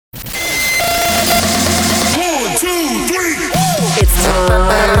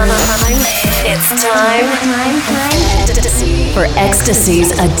for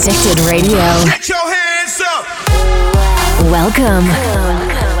Ecstasy's Addicted Radio. Get your hands up! Welcome.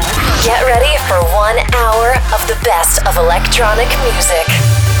 Get ready for 1 hour of the best of electronic music.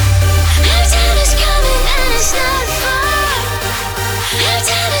 Our time is coming and it's not far. Our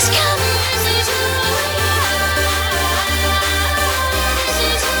time is coming.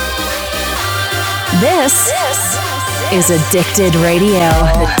 This is Addicted Radio.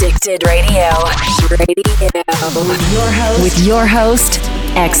 Addicted Radio. With your host,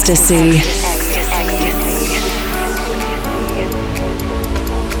 Ecstasy.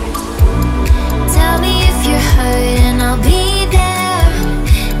 Tell me if you're hurt and I'll be there.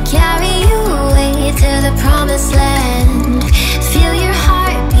 Carry you away to the promised land. Feel your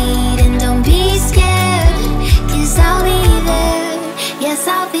heartbeat and don't be scared. 'Cause I'll be there. Yes,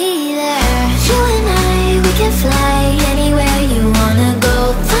 I'll be there. You and I, we can fly anywhere you wanna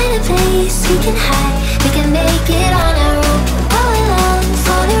go. Find a place we can hide. We can make it on our own. Go along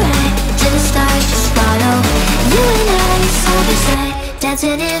for the ride. To the stars, just follow. You and I, side by side,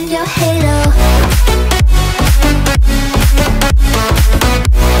 dancing in your halo.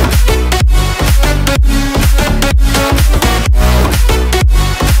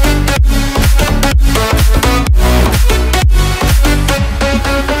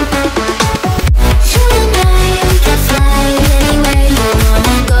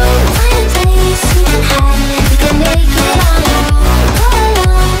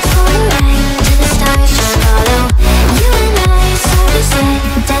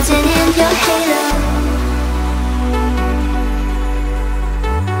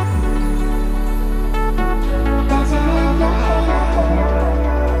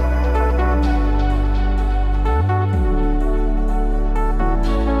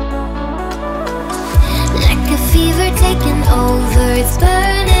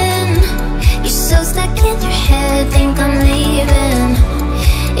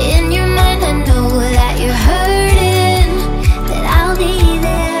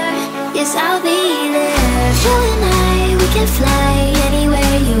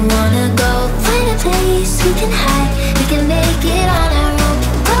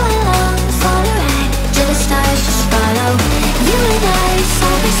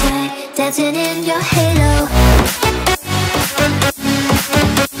 Dancing in your halo.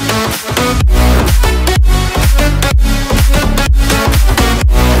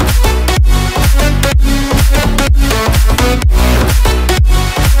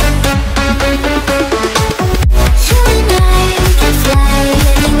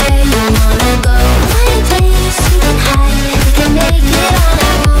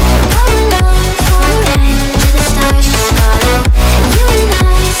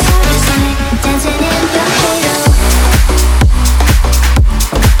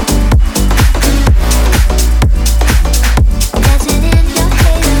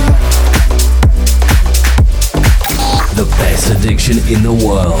 In the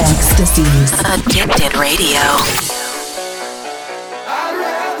world. Ecstasy's Addicted Radio.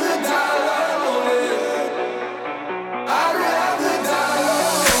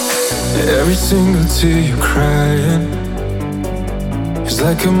 Every single tear you're crying is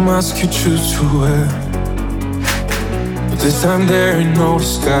like a mask you choose to wear. But this time there ain't no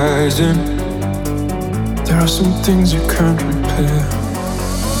disguising. There are some things you can't repair.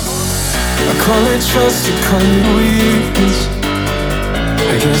 I call it trust, you call it weakness.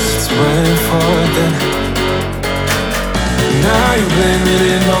 I guess it's waiting for that. Now you're blaming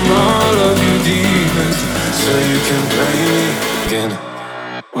it on all of your demons, so you can blame me again.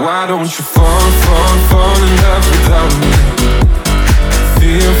 Why don't you fall in love without me?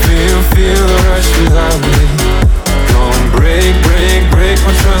 Feel the rush without me. Go and break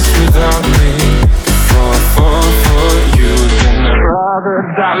my trust without me. Before I fall for you, then I'd rather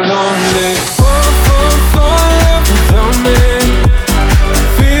die lonely. Fall in love without me.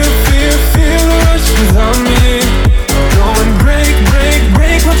 Feel the rush without me. Go and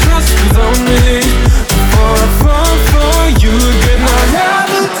break my trust without me. Before I fall for you again, I'd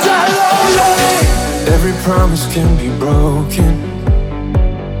rather die lonely. Every promise can be broken.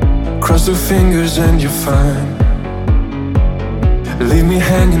 Cross the fingers and you're fine. Leave me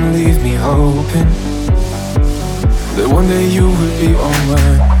hanging, leave me hoping that one day you will be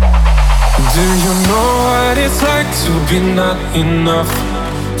alright. Do you know what it's like to be not enough?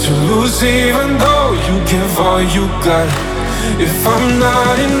 To lose even though you give all you got. If I'm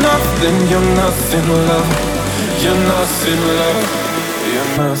not enough, then you're nothing, love. You're nothing, love.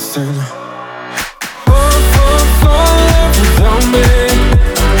 You're nothing. Fall in love without me.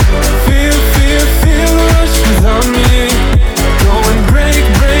 Feel the rush without me. Go and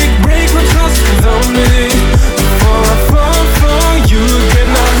break my trust without me.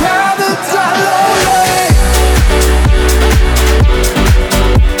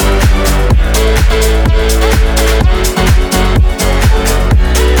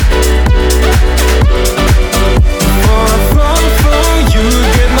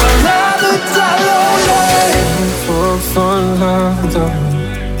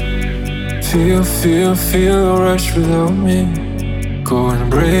 Feel the rush without me. Go and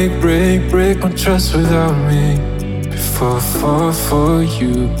break my trust without me. Before I fall for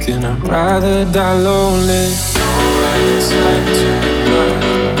you again, I'd rather die lonely. Know what it's like to be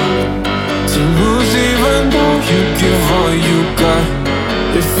blind, to lose even though you give all you got.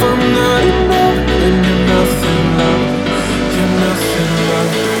 If I'm not enough, then you're nothing, love. You're nothing,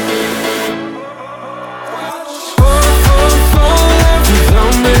 love. Fall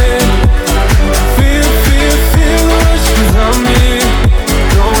without me. Feel the rush without me.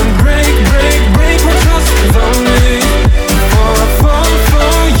 Go and break my trust without me. Before I fall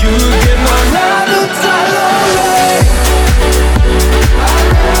for you again, I'd rather die lonely. I'd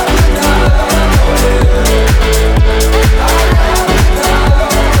rather die lonely.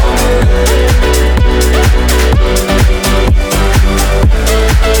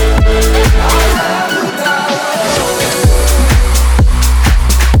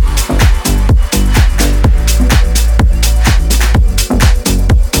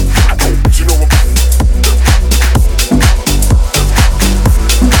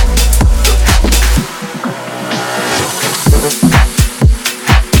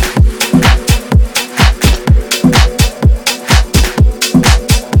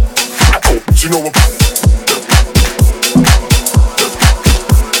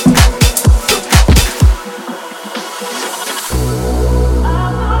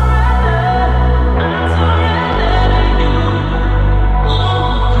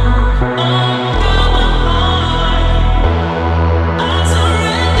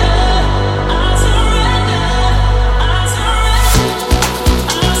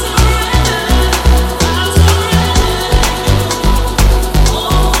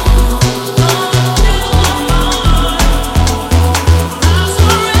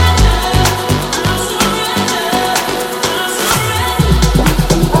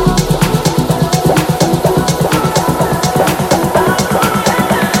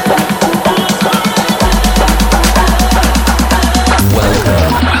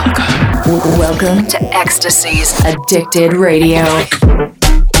 Welcome to Ecstasy's Addicted Radio.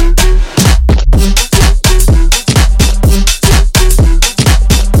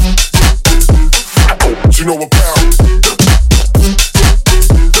 You know about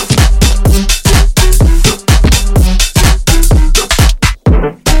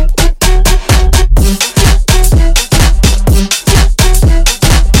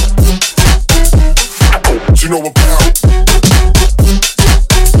you know about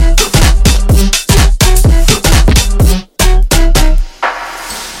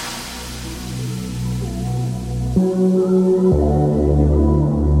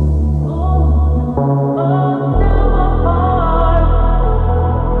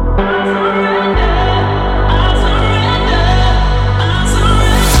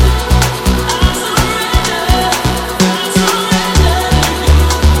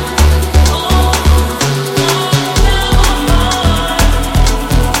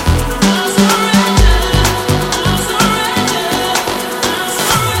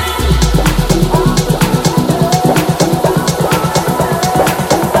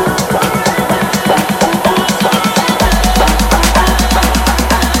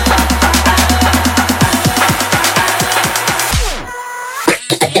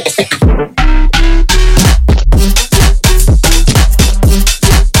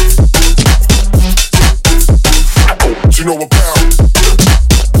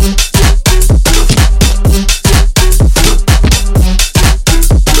You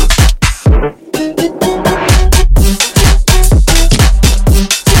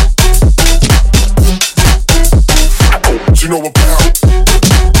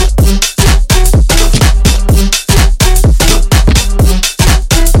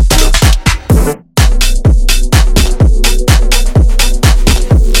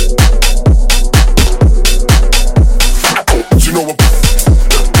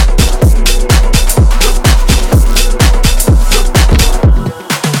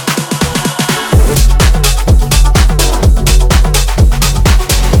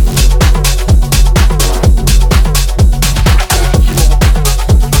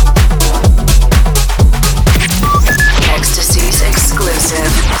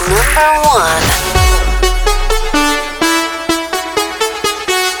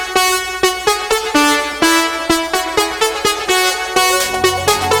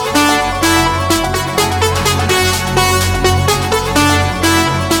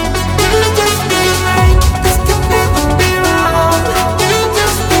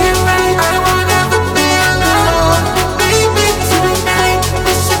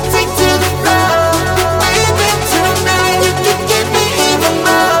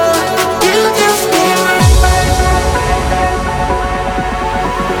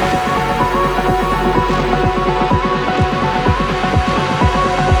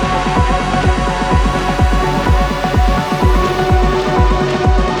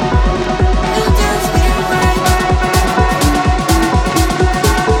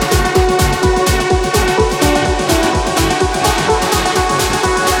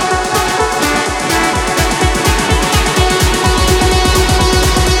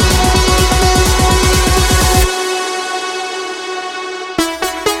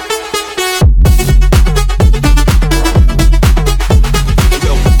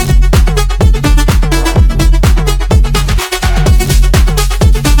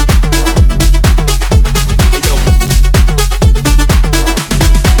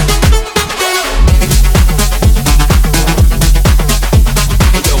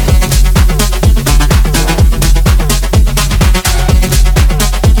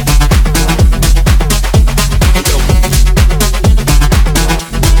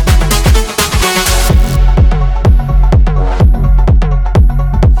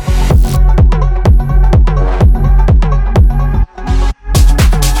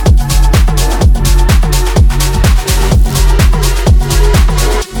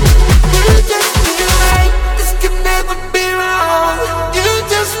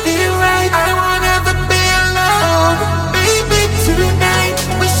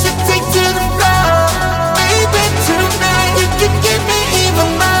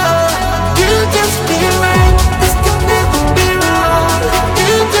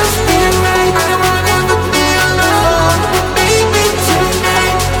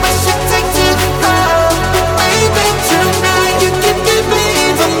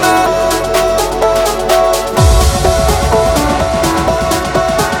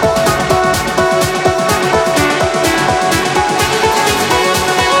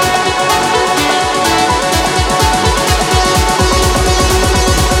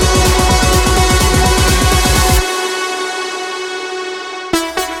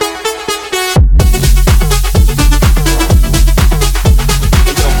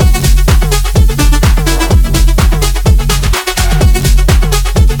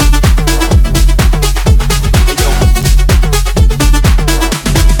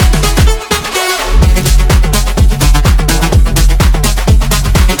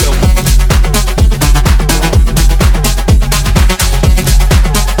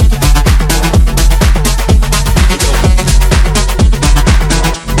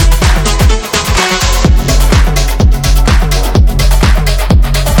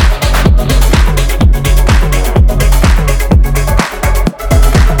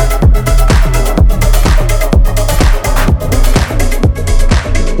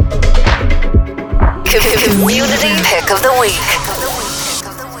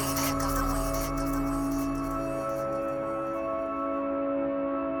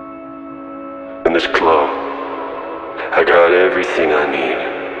in this club. I got everything I need,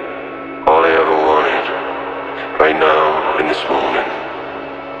 all I ever wanted, right now, in this moment.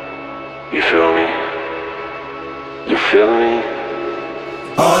 You feel me? You feel me?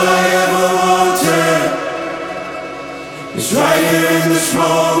 All I ever wanted is right here in this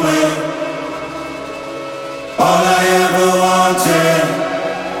moment. All I ever wanted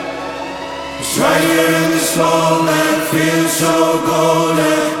is right here in this moment. Feels so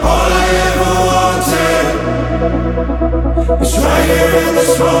golden. All I ever wanted is right here in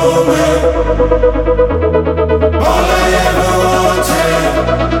this moment. All I ever wanted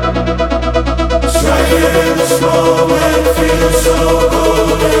is right here in this moment. Feels so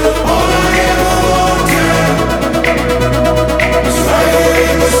golden. All I ever wanted is right here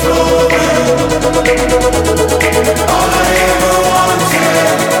in this moment. All I ever wanted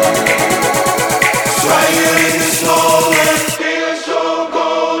is right here in this moment. Feeling so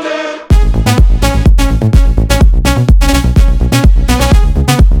golden.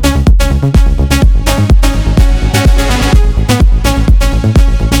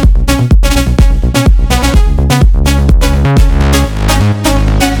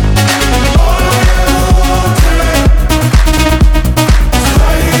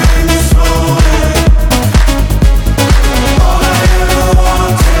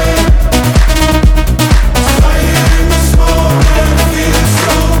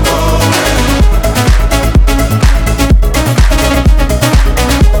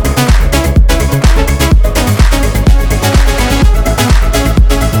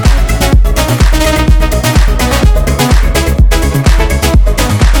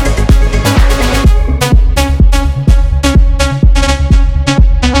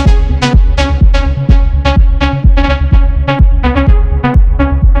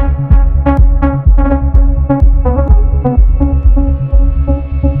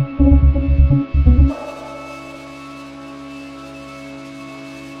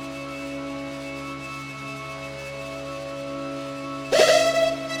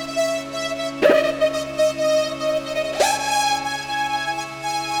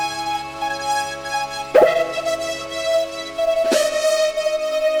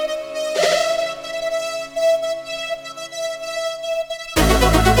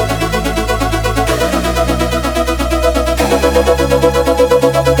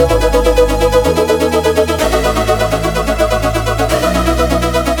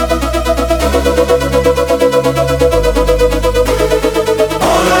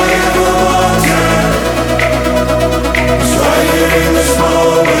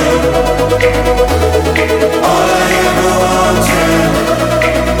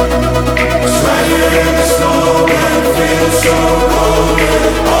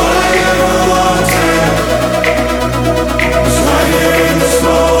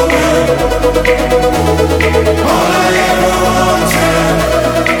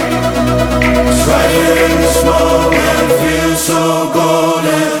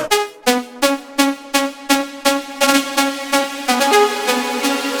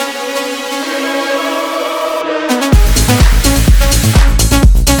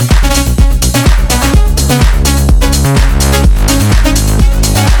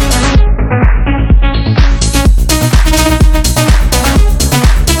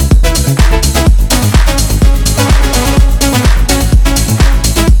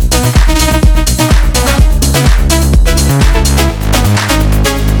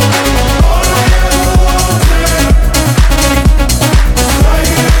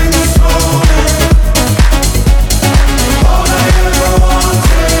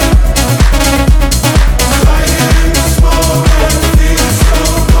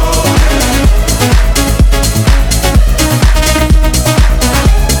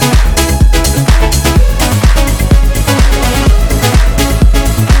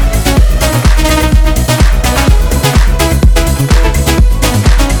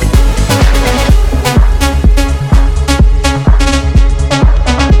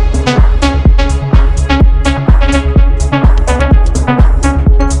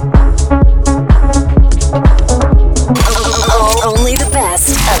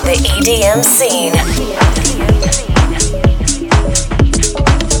 EDM scene.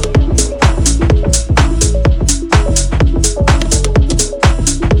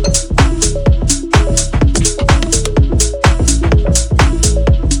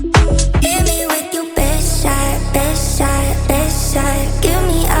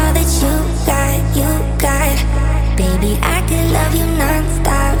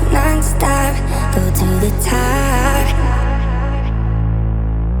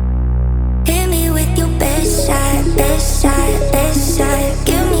 Hit me with your best shot.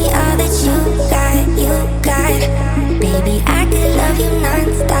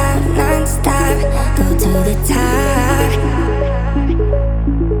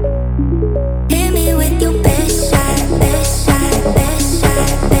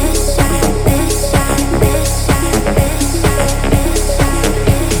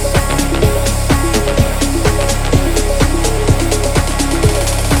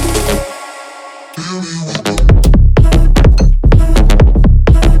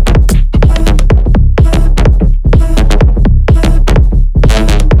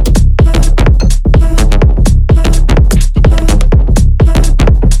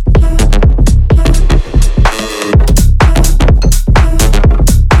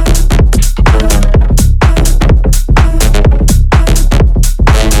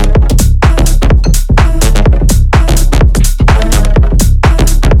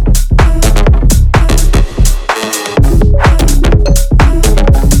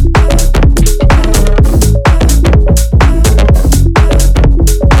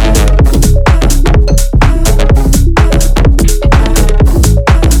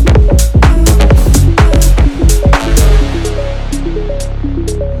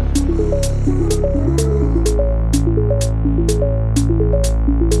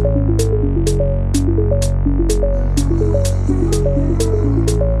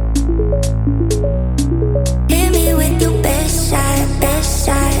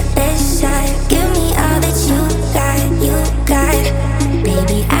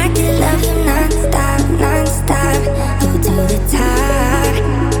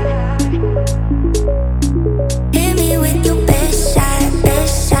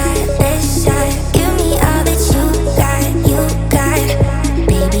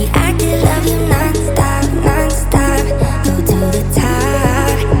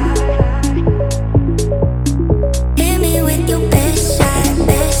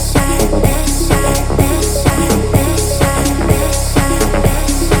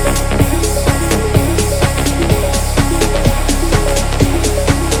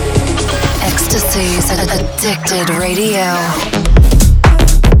 Addicted Radio.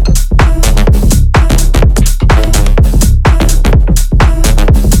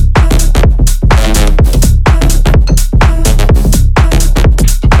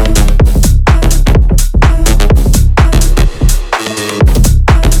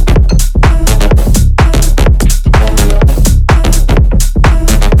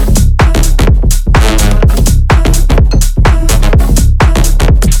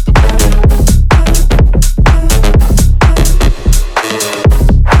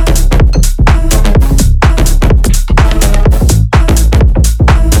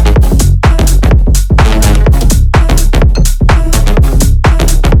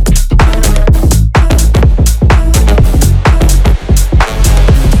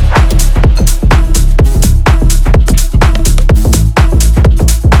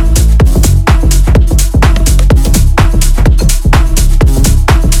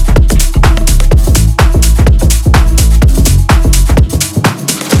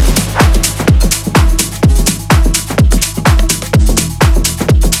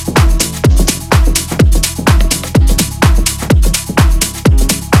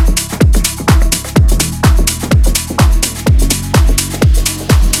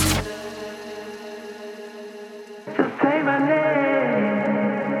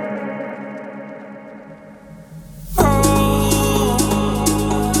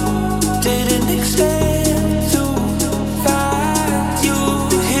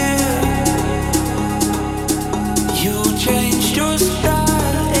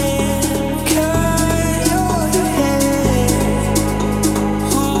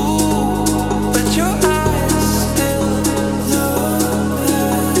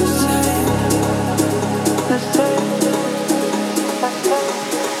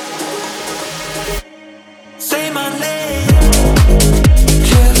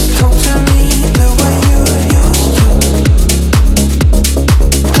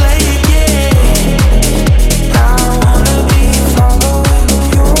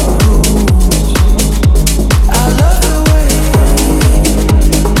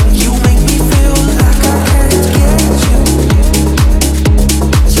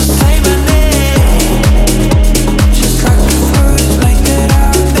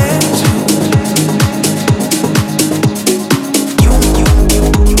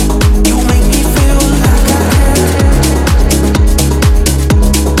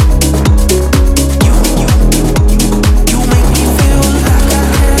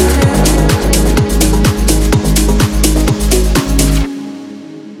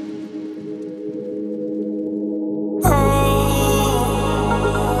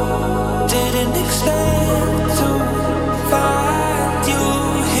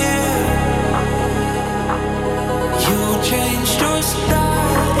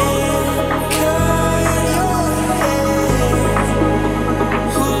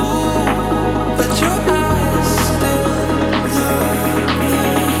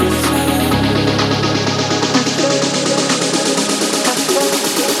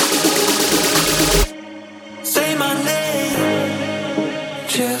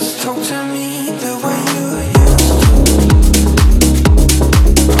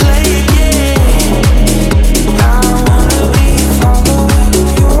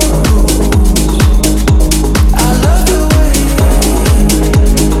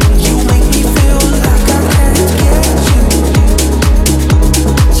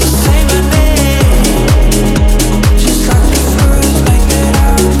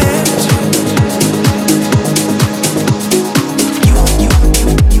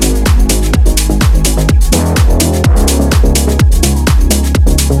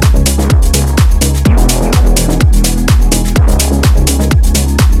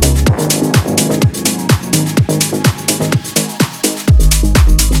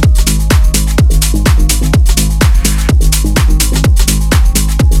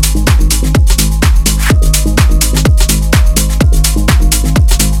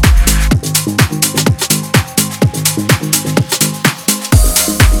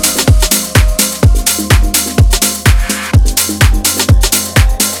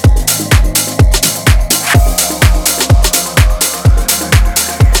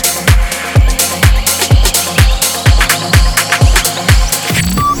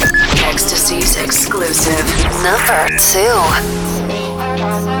 Number 2.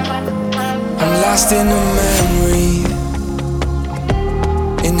 I'm lost in a memory,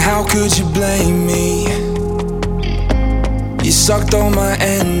 and how could you blame me? You sucked all my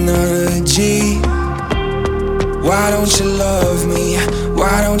energy. Why don't you love me?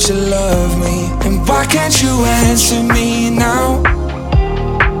 Why don't you love me? And why can't you answer me now?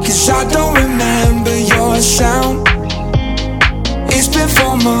 'Cause I don't remember your sound. It's been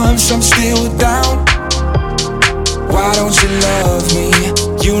 4 months, I'm still down. Why don't you love me?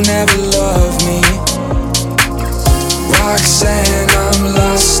 You never loved me. Roxanne, I'm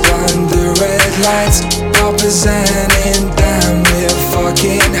lost under red lights. Representing, damn, we're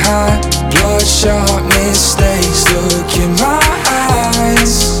fucking high. Bloodshot mistakes, look in my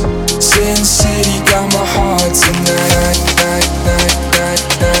eyes. Sin City got my heart tonight.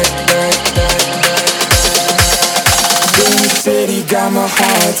 Sin City got my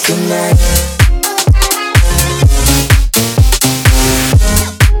heart tonight.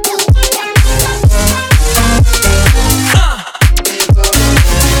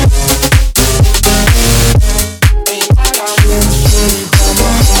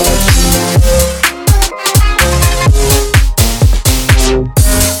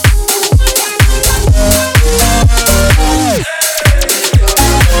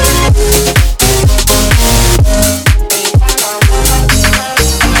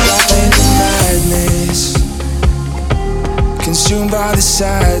 By the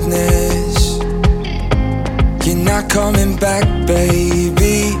sadness, you're not coming back,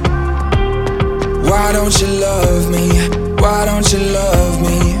 baby. Why don't you love me? Why don't you love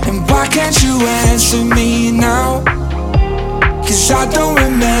me? And why can't you answer me now? 'Cause I don't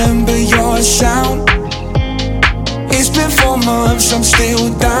remember your sound. It's been 4 months, I'm still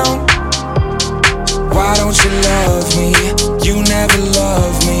down. Why don't you love me? You never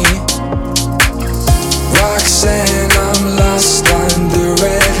loved me. Roxanne, I'm lost under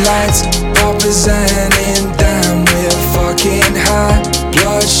red lights. Representing, damn, we're fucking high.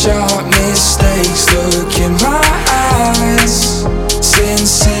 Bloodshot mistakes, look in my eyes. Sin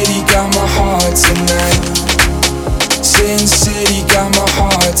City got my heart tonight. Sin City got my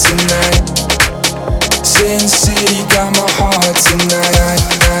heart tonight. Sin City got my heart tonight.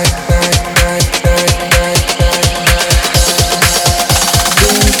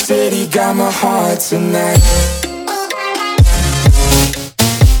 Sin City got my heart tonight.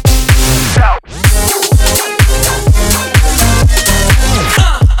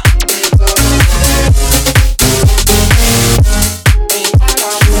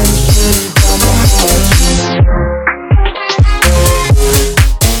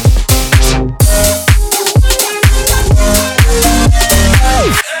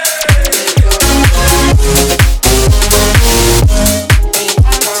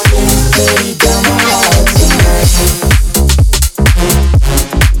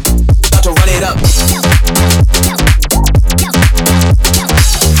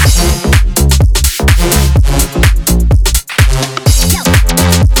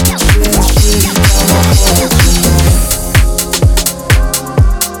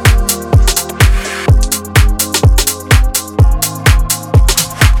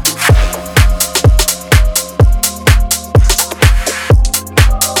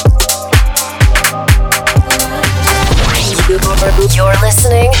 You're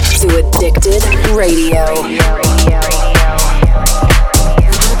listening to Addicted Radio.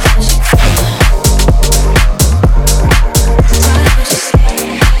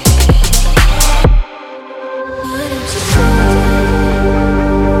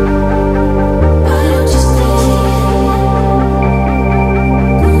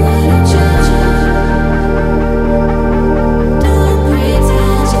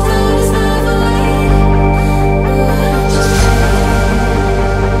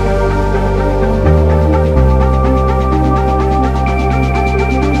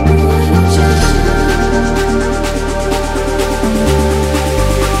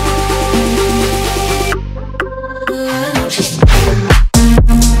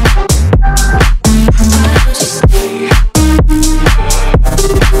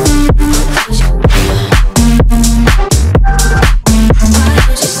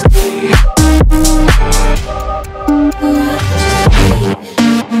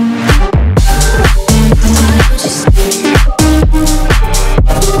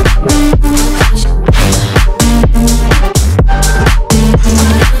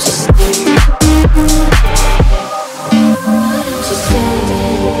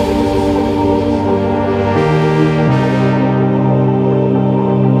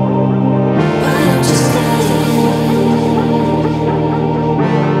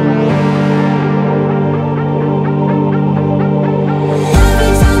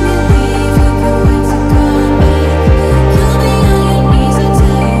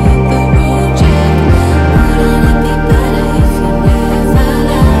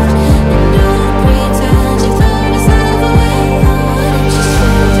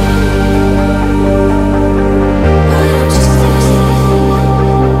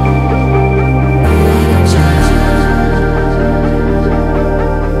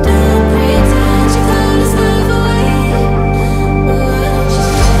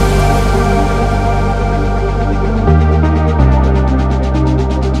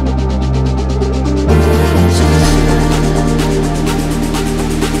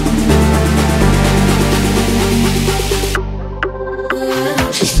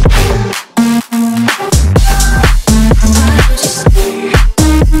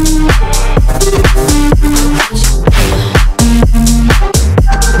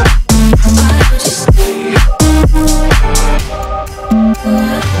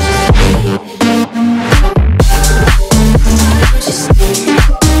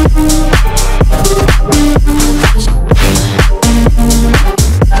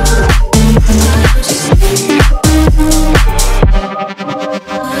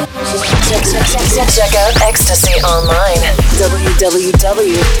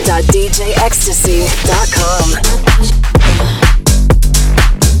 www.djecstasy.com.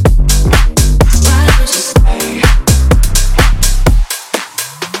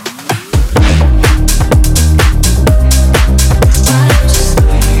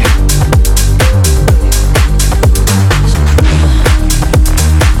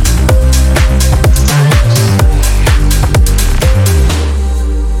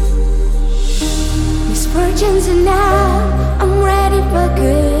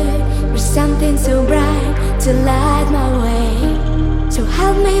 To light my way, so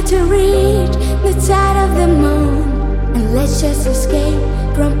help me to reach the side of the moon, and let's just escape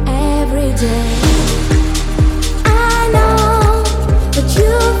from every day. I know that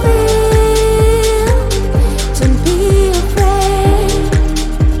you feel, don't be afraid.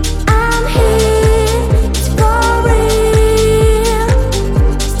 I'm here, it's for real.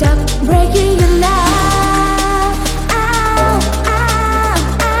 Stop breaking your love.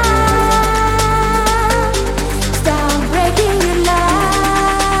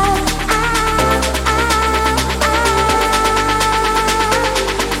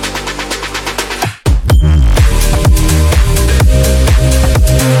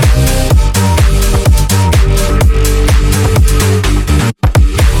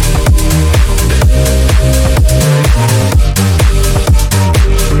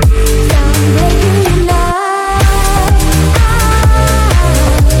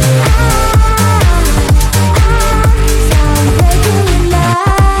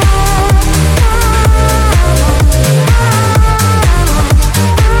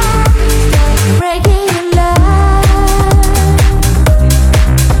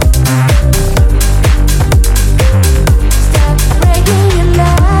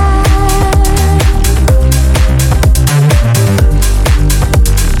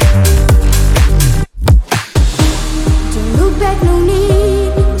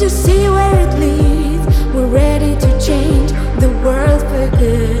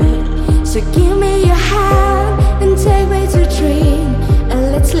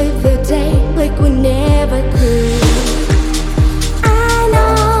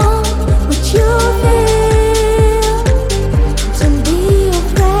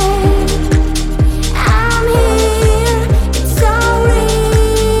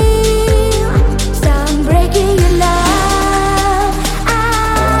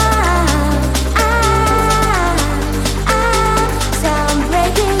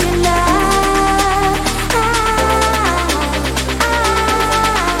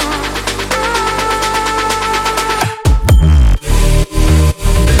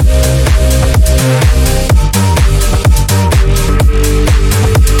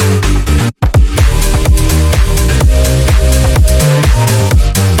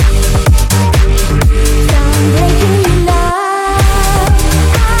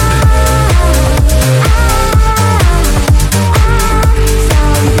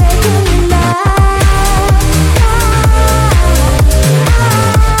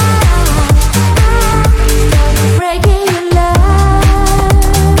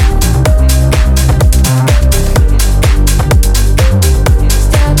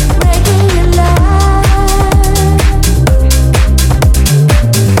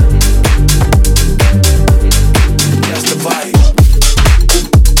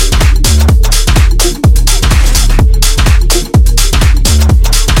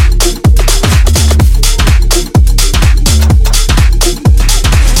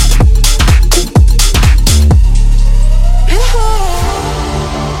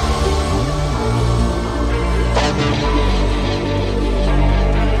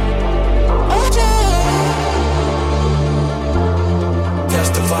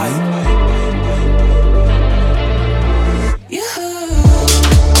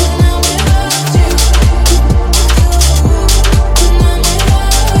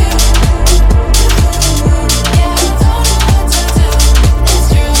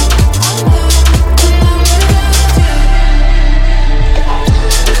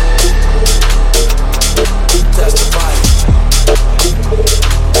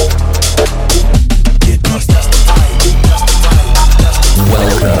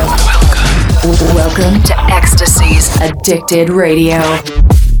 Welcome to Ecstasy's Addicted Radio.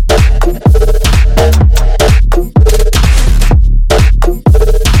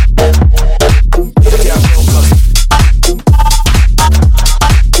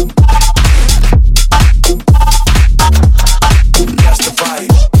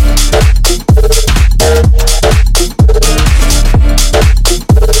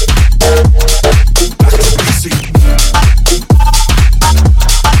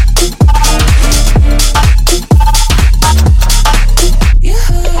 Yeah.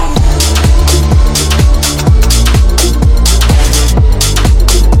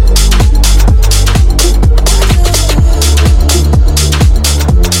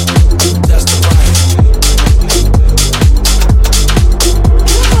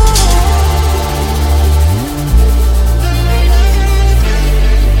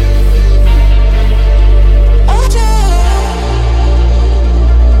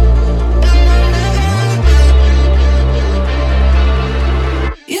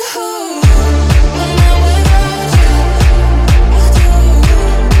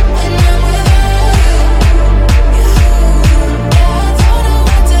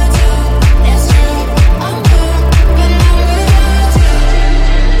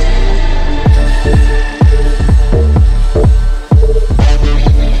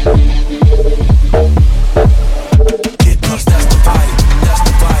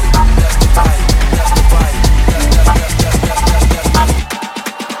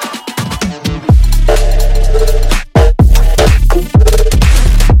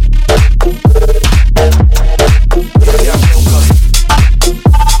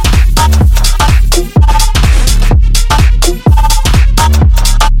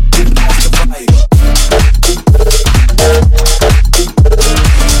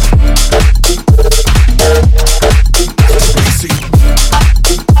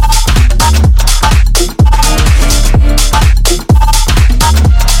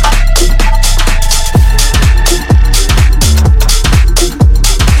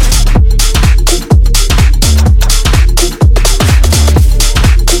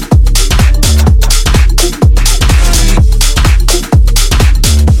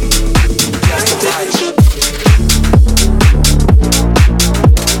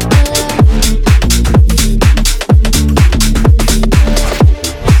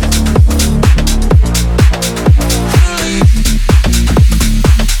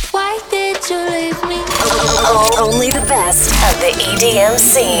 best of the EDM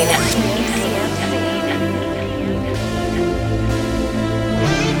scene.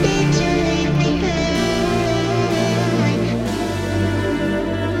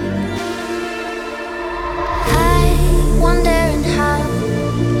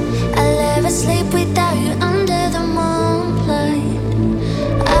 Sleep without you under the moonlight.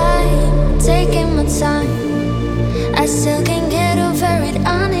 I'm taking my time. I still can't get over it.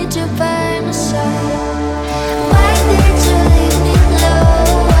 I need you by my side. Why did you leave me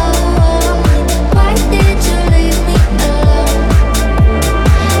alone? Why did you leave me alone?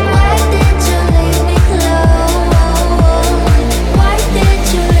 Why did you leave me alone? Why did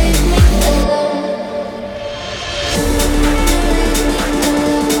you leave me alone?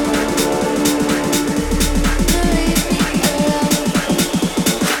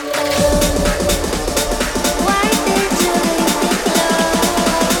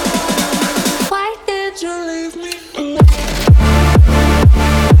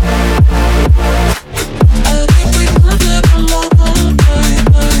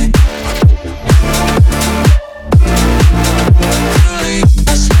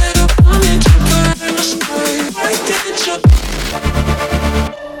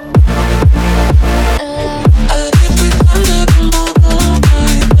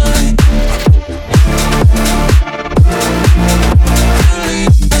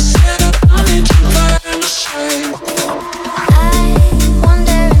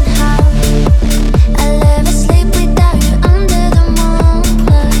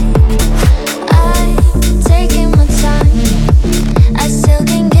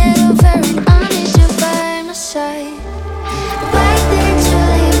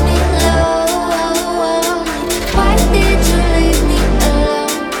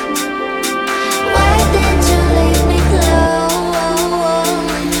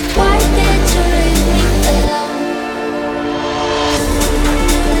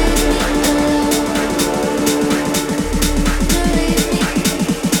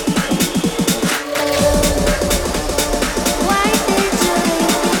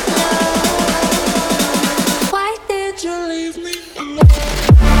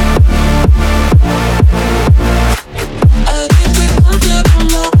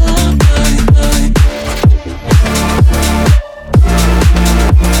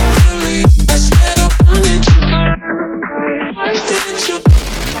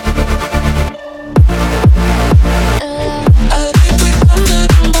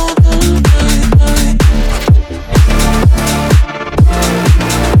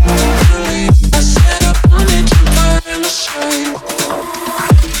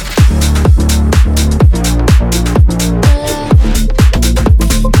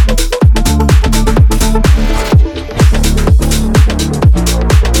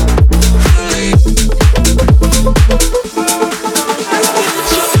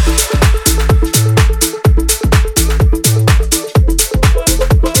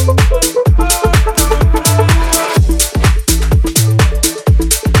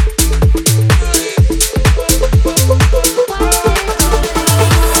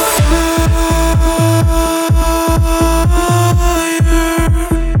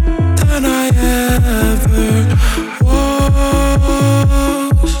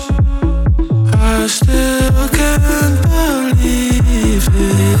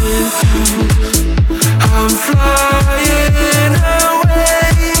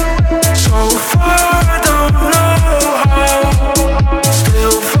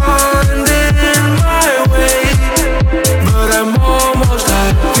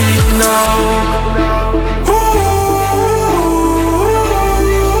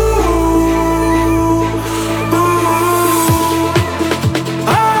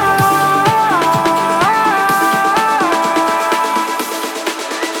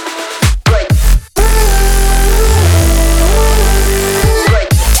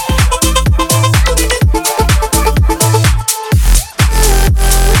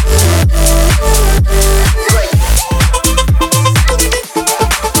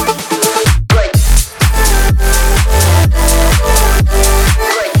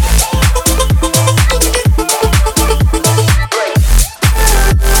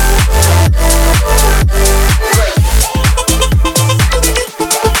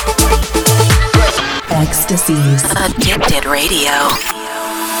 Ecstasies. Addicted Radio.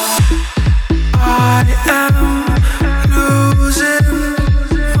 I am losing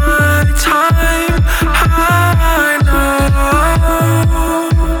my time.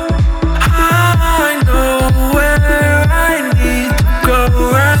 I know where I need to go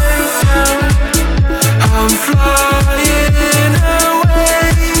right now. I'm flying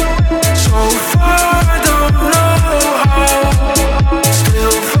away so far, I don't know how.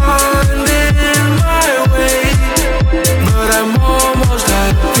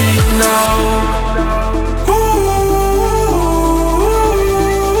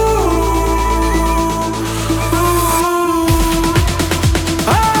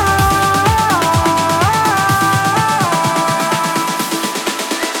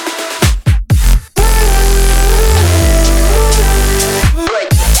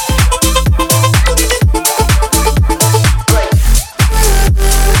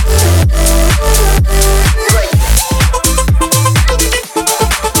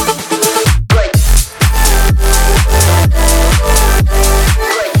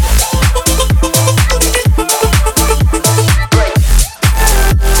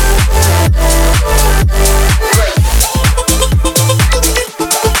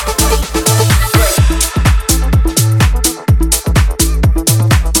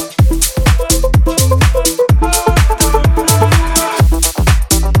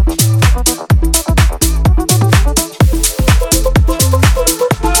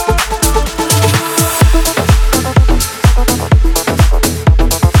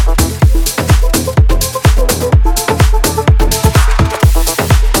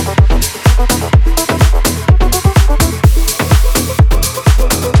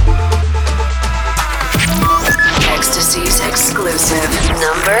 Exclusive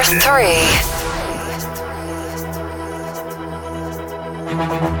number 3.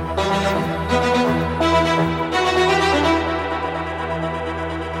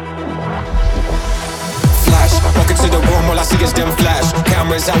 Walk into the room, all I see is them flash.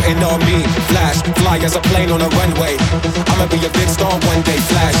 Cameras out and on me, flash. Fly as a plane on a runway. I'ma be a big star one day,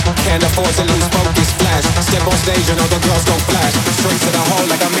 flash. Can't afford to lose focus, flash. Step on stage and all the girls go flash. Straight to the hole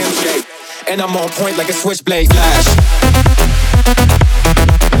like I'm MJ. And I'm on point like a switchblade, flash.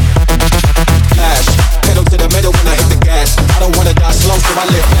 Flash. Pedal to the metal when I hit the gas. I don't wanna die slow, so I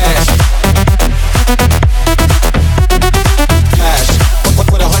live fast. Flash.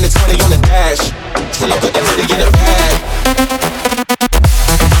 Put 120 on the dash. Till I put that money in the bag.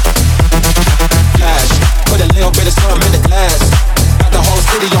 Flash, put a little bit of something in the glass. Got the whole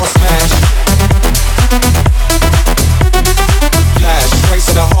city on smash. Flash, straight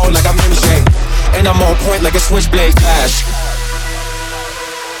to the hole like I'm MJ. And I'm on point like a switchblade, flash.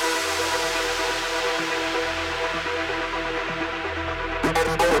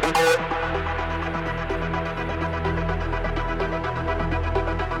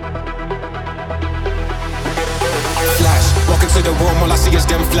 To the room, all I see is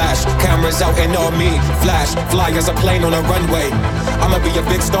them flash. Cameras out and on me, flash. Fly as a plane on a runway. I'ma be a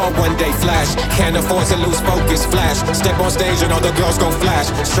big star one day, flash. Can't afford to lose focus, flash. Step on stage and all the girls go flash.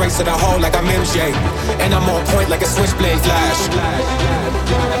 Straight to the hole like I'm MJ. And I'm on point like a switchblade, flash.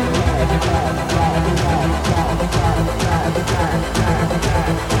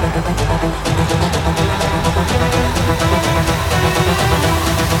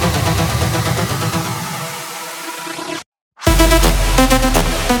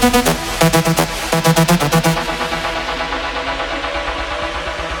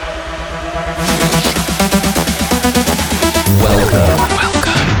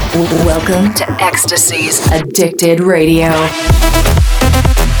 Welcome to Ecstasy's Addicted Radio.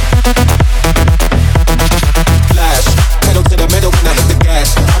 Flash, pedal to the metal when I hit the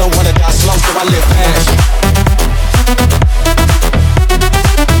gas. I don't wanna die slow, so I live fast.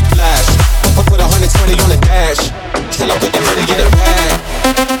 Flash, put 120 on the dash. Till I put that money in the bag.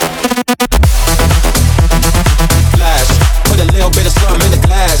 Flash, put a little bit of something in the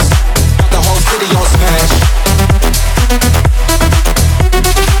glass. Got the whole city on smash.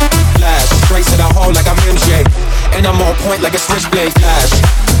 Flash, straight to the hole like I'm MJ. And I'm on point like a switchblade, flash.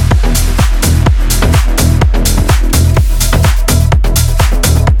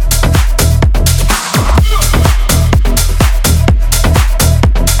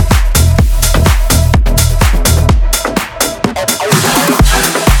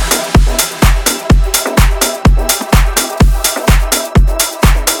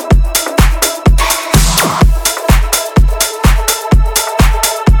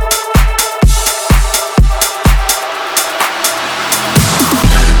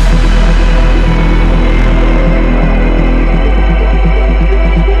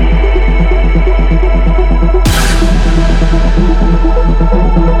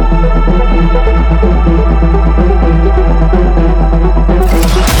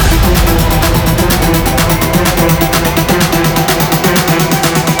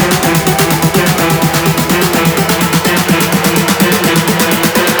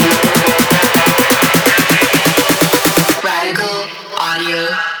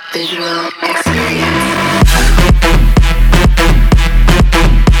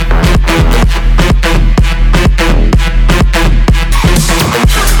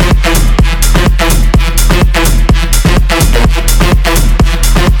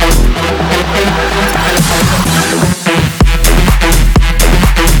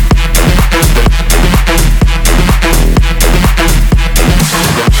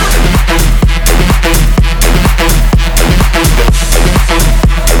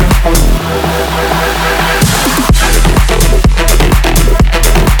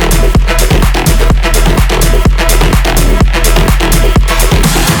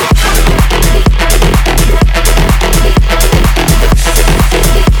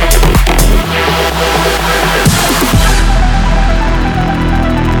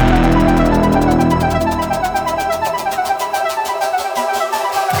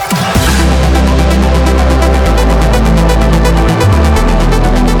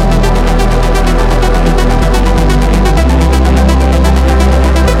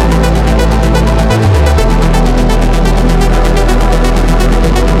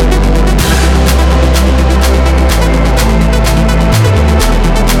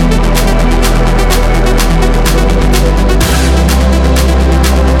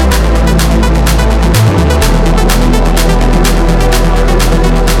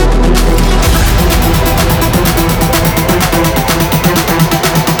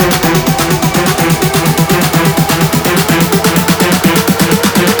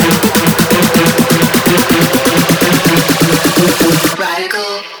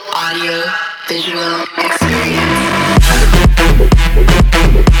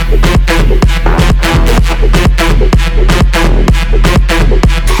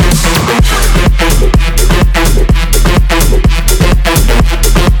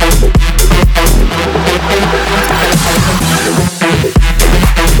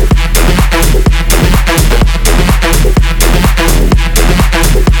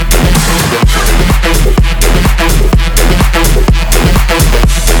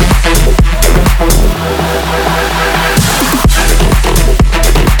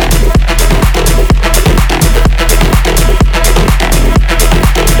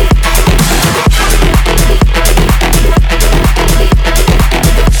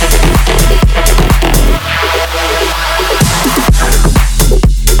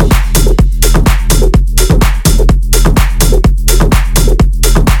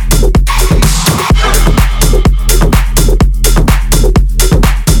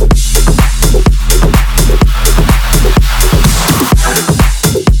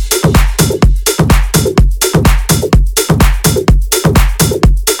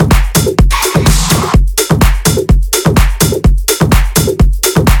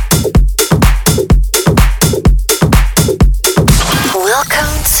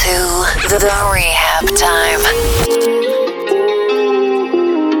 to the Rehab Time.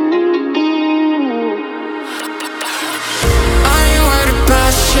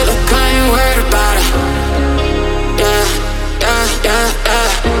 Shit, look, I ain't worried about it. Yeah.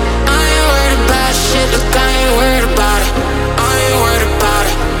 I ain't worried about shit, look, I ain't worried about it. I ain't worried about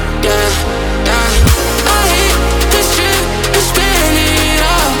it. Yeah. I hate this shit, you spend it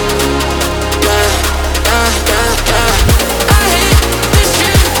all. Yeah. I hate this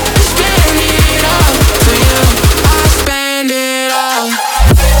shit, you spend it all. For you, I spend it all.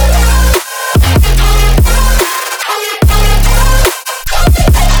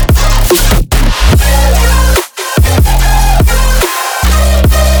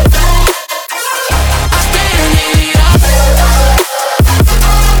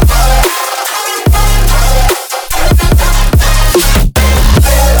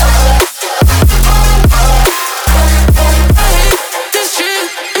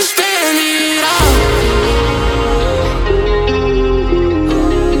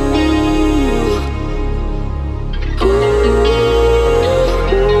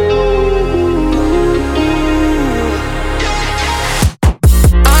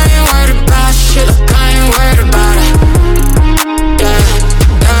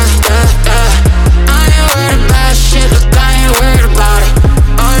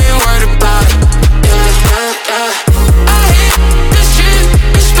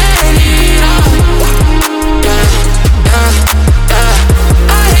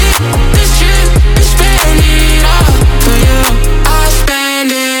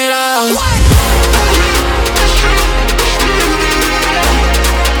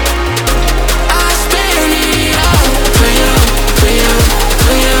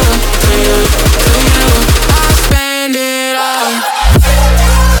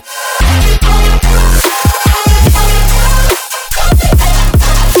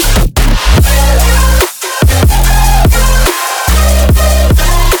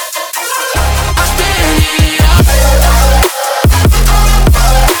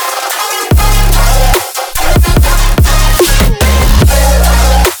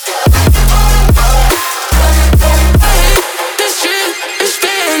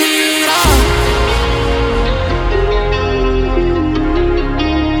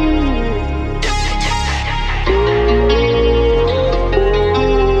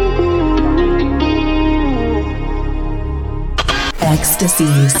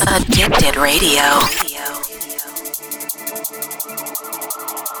 Ecstasies. Addicted Radio.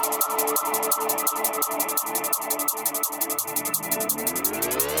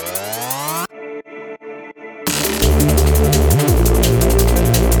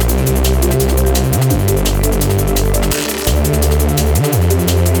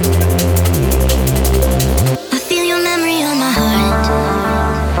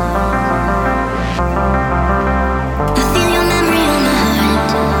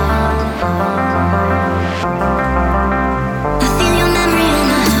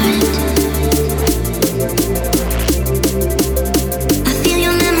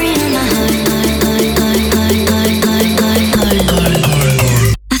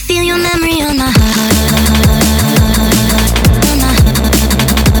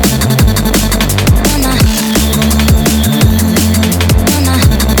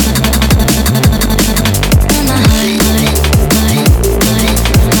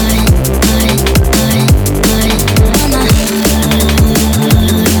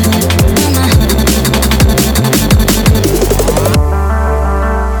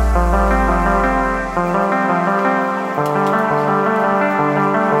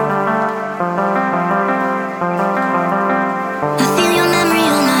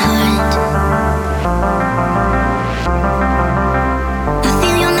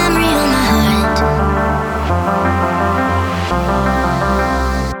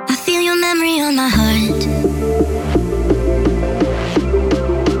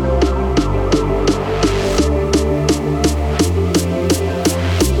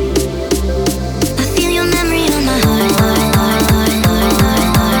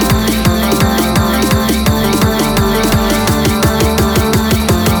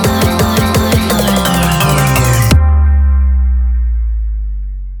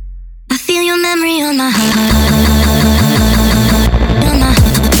 Memory on my heart.